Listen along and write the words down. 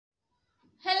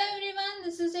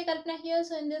everyone, this is Kalpana here.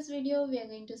 So in this video we are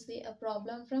going to see a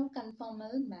problem from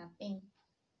conformal mapping.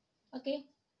 Okay,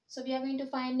 so we are going to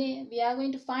find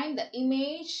the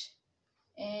image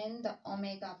in the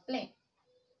omega plane.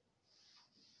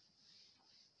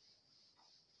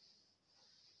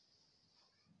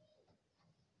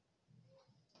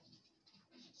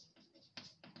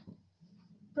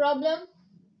 Problem: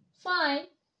 find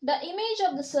the image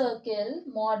of the circle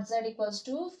mod z equals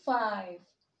to 5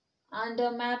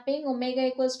 under mapping omega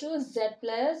equals to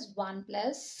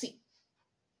z+1+c.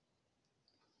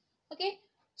 Okay,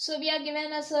 so we are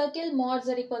given a circle mod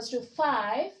z equals to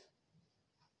 5.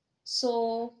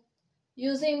 So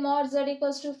using mod z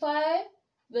equals to 5,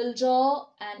 we'll draw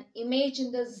an image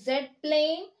in the z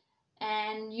plane,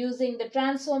 and using the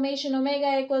transformation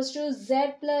omega equals to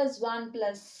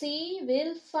z+1+c,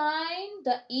 we'll find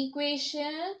the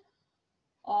equation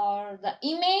or the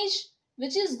image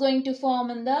which is going to form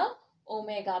in the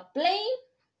omega plane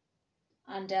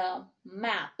under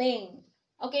mapping.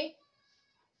 Okay,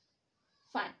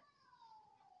 fine.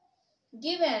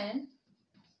 Given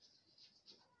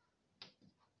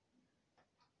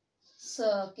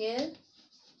circle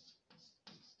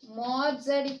mod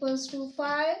z equals to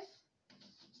 5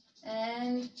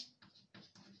 and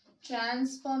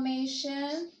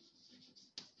transformation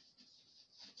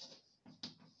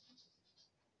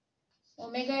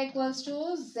omega equals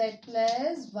to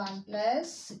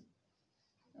z+1+c.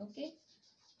 Okay,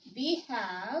 we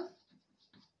have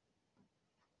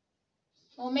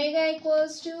omega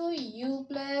equals to u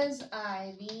plus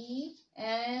iv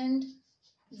and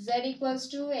z equals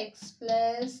to x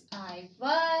plus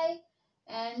iy,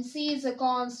 and c is a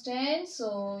constant,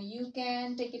 so you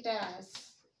can take it as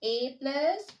a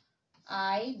plus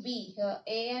ib. Here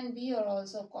a and b are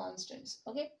also constants.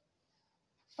 Okay,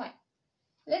 fine.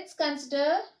 Let's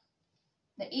consider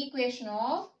the equation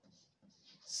of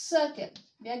circle.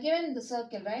 We are given the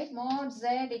circle, right? Mod z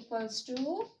equals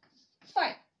to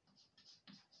 5.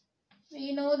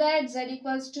 We know that z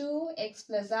equals to x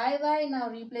plus iy.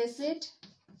 Now replace it.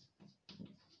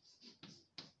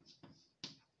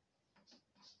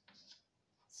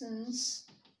 Since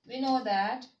we know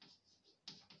that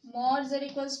mod z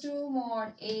equals to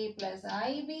mod a plus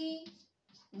ib,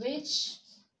 which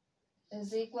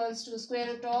is equals to square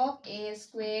root of a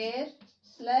square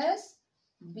plus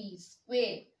b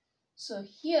square. So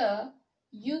here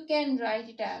you can write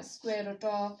it as square root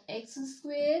of x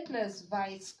square plus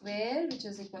y square, which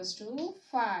is equals to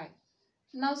 5.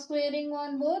 Now squaring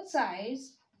on both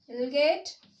sides, you will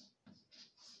get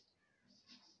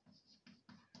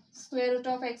square root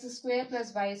of x square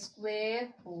plus y square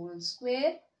whole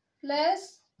square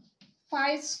plus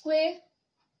 5 square.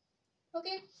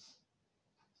 Okay.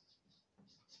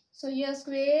 So here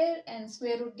square and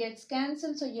square root gets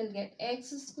cancelled. So you'll get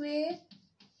x square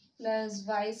plus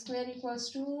y square equals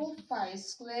to 5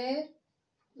 square,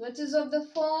 which is of the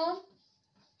form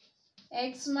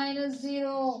x minus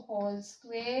 0 whole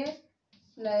square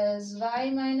plus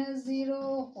y minus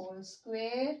 0 whole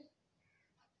square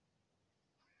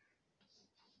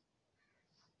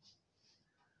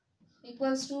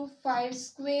equals to 5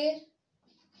 square.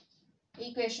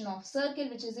 Equation of circle,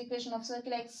 which is equation of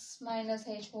circle x minus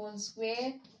h whole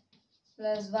square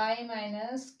plus y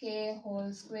minus k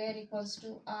whole square equals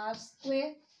to r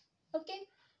square. Okay,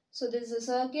 so this is a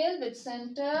circle with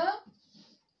center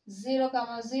 0,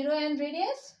 0 and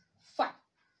radius 5.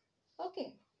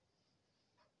 Okay,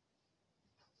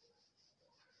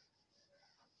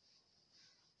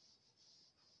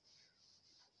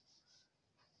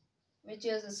 which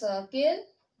is a circle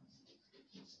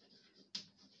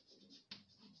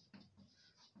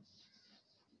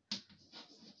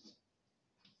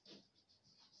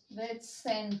with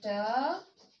center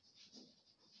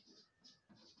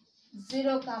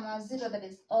 0, 0, that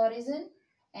is origin,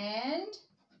 and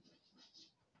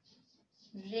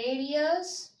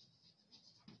radius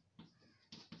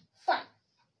 5.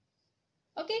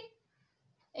 Okay,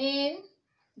 in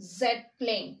z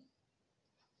plane.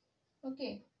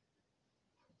 Okay,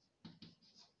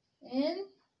 in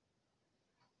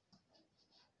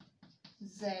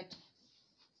z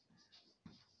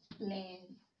plane.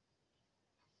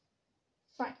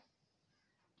 Fine.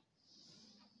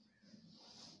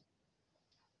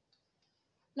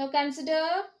 Now consider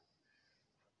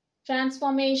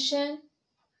transformation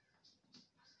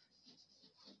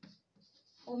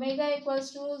omega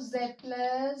equals to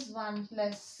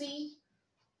z+1+c.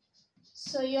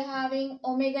 So you're having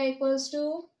omega equals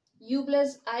to u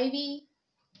plus iv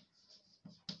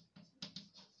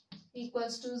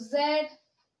equals to z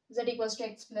equals to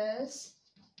x plus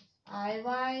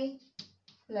iy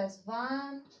plus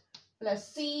 1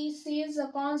 plus c. C is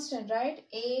a constant, right?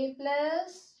 A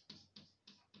plus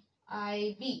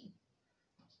IB.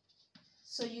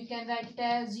 So you can write it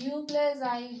as u plus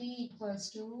IV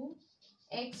equals to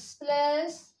x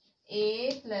plus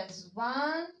A plus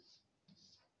 1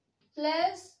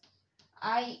 plus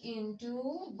I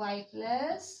into y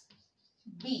plus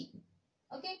B.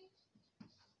 Okay.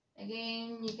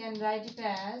 Again, you can write it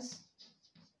as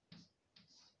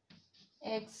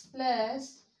x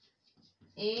plus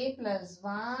A plus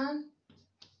 1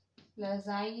 plus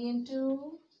I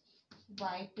into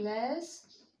y plus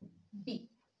B.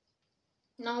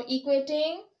 Now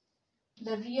equating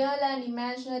the real and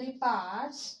imaginary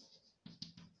parts,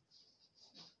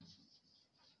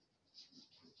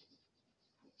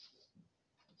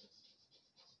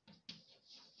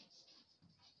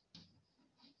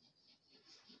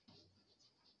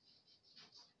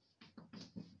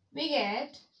 we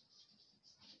get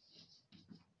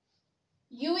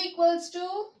u equals to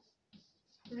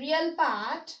real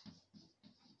part,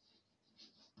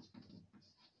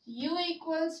 u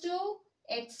equals to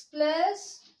x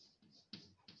plus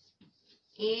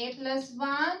A plus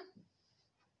 1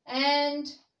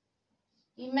 and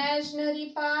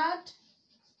imaginary part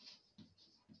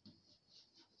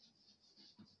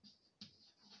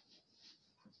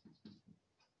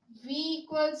v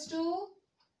equals to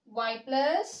y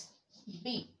plus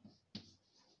b.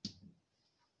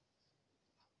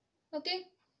 Okay,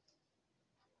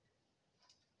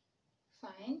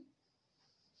 fine.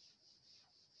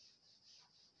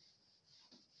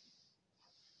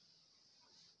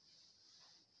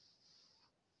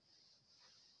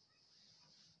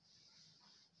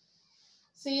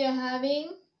 So you're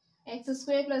having x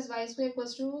square plus y square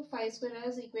equals to 5 square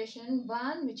as equation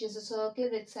 1, which is a circle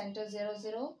with center 0,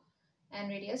 0 and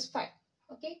radius 5.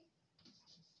 Okay,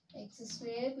 x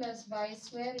square plus y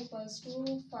square equals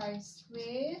to 5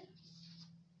 square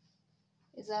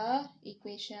is our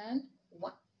equation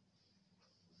 1.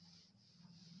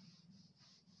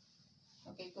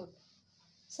 Okay, good.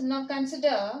 So now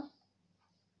consider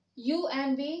u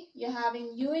and v. You're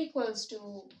having u equals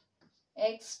to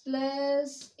x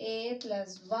plus A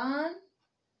plus 1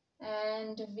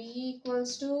 and v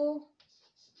equals to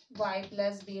y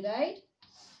plus b, right?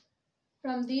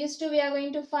 From these two, we are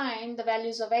going to find the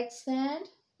values of x and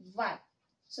y.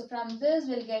 So from this,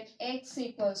 we'll get x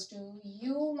equals to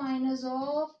u minus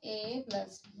of A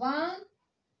plus 1.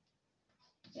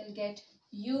 We'll get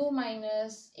u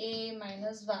minus A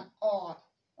minus 1 or,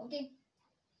 okay.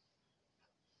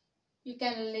 You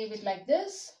can leave it like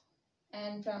this.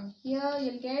 And from here,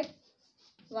 you'll get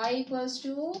y equals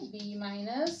to b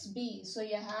minus b. So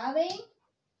you're having,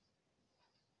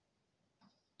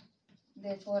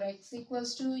 therefore x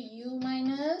equals to u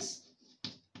minus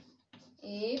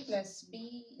A plus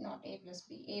b, not A plus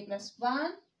b, A plus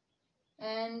 1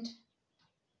 and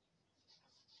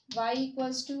y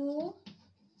equals to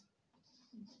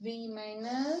v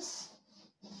minus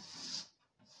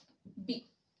b.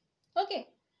 Okay.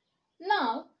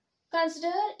 Now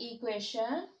consider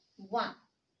equation 1.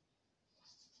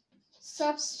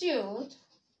 Substitute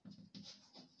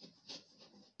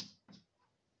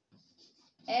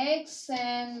x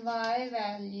and y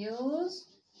values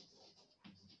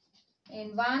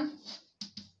in 1,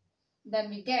 then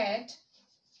we get,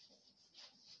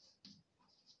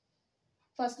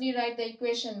 firstly write the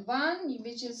equation 1,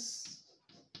 which is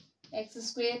x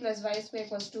square plus y square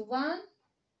equals to 1,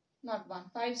 not 1,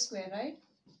 5 square, right?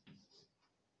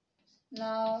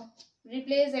 Now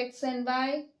replace x and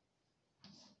y.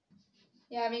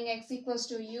 You're having x equals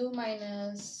to u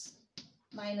minus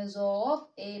of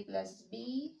A plus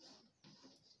b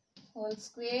whole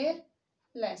square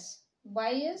plus y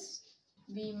is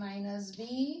v minus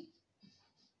b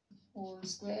whole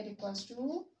square equals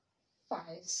to 5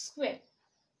 square,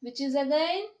 which is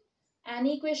again an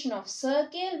equation of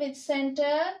circle with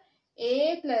center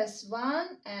A plus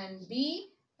 1 and b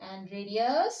and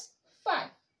radius 5.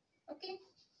 Okay,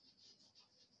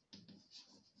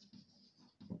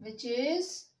 which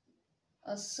is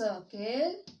a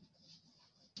circle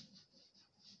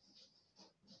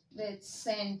with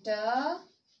center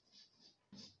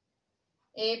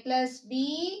A plus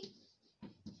b,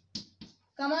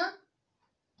 comma,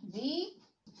 b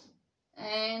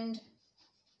and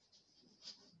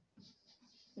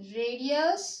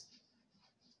radius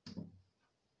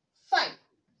 5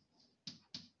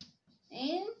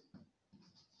 in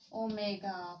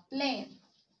omega plane.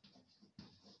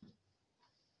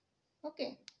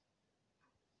 Okay.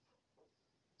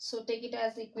 So take it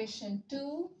as equation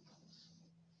 2.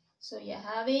 So you're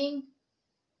having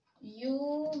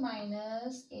u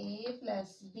minus A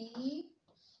plus b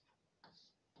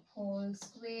whole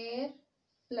square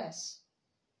plus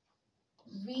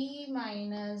v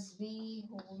minus v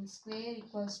whole square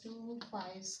equals to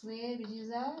 5 square, which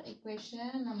is our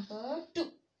equation number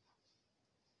 2.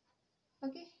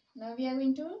 Okay, now we are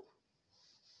going to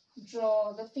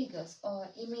draw the figures or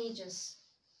images.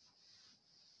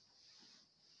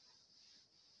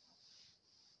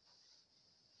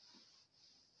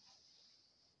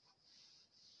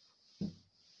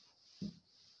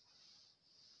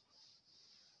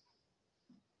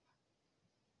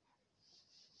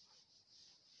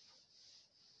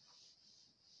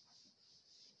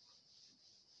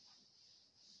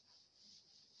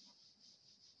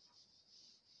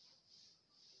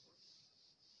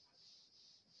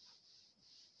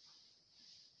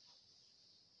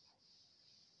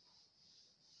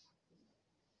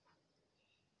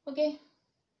 Okay,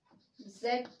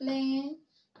 z plane,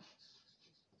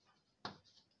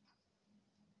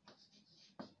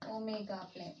 omega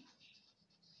plane.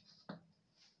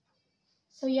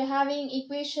 So you're having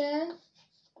equation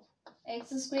x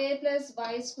square plus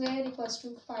y square equals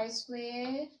to 5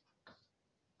 square,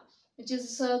 which is a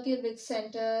circle with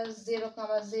center 0,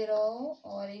 0,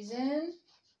 origin,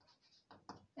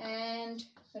 and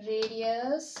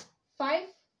radius 5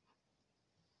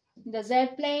 in the z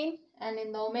plane. And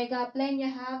in the omega plane, you're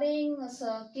having a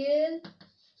circle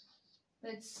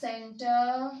with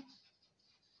center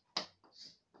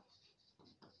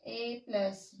a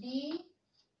plus b,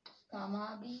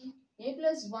 comma b, a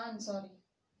plus 1, sorry,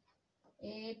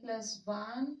 a plus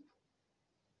 1,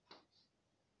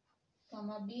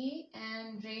 comma b,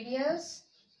 and radius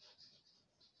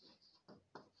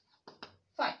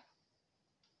 5.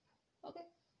 Okay.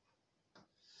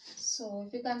 So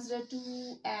if you consider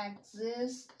two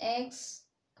axes, x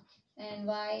and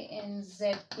y in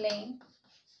z plane,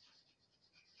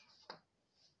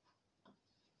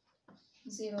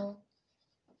 0,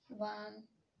 1,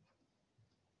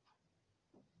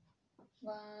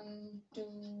 1,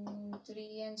 2,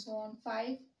 3, and so on,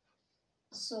 5.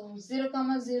 So 0,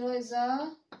 0 is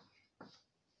a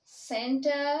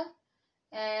center,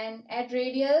 and at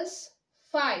radius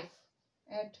 5,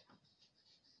 at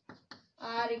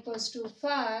r equals to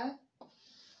 5,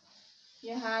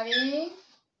 you're having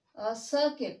a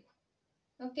circle.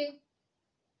 Okay.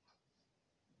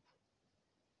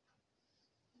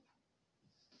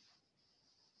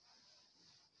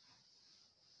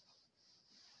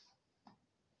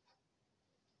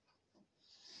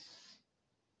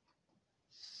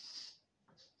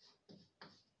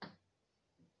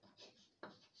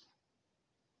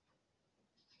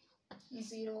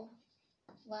 Zero,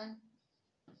 1,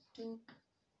 2,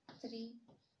 3,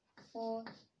 4,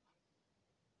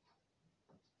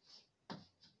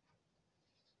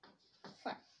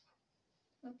 5.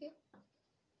 Okay.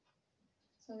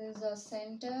 So this is a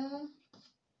center,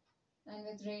 and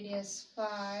with radius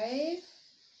 5,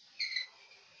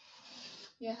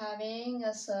 you're having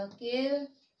a circle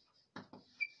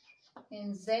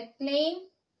in z plane.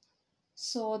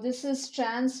 So this is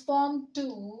transformed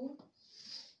to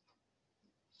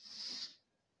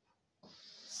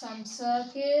some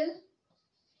circle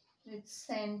with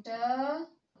center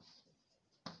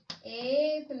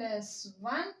a plus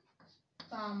 1,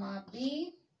 comma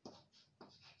b,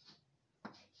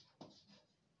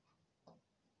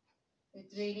 with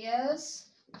radius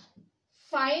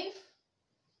 5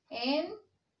 in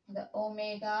the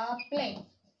omega plane.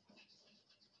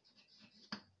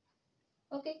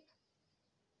 Okay.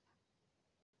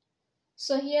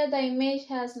 So here the image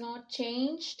has not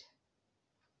changed.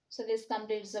 So this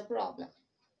completes the problem.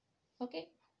 Okay.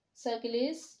 Circle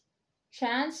is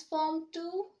transformed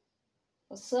to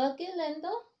a circle in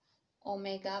the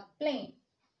omega plane.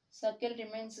 Circle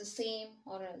remains the same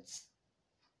or else.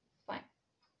 Fine.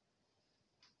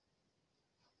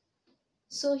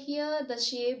 So here the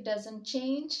shape doesn't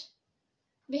change.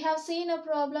 We have seen a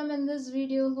problem in this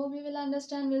video. Hope you will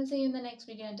understand. We'll see you in the next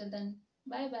video. Until then,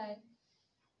 bye bye.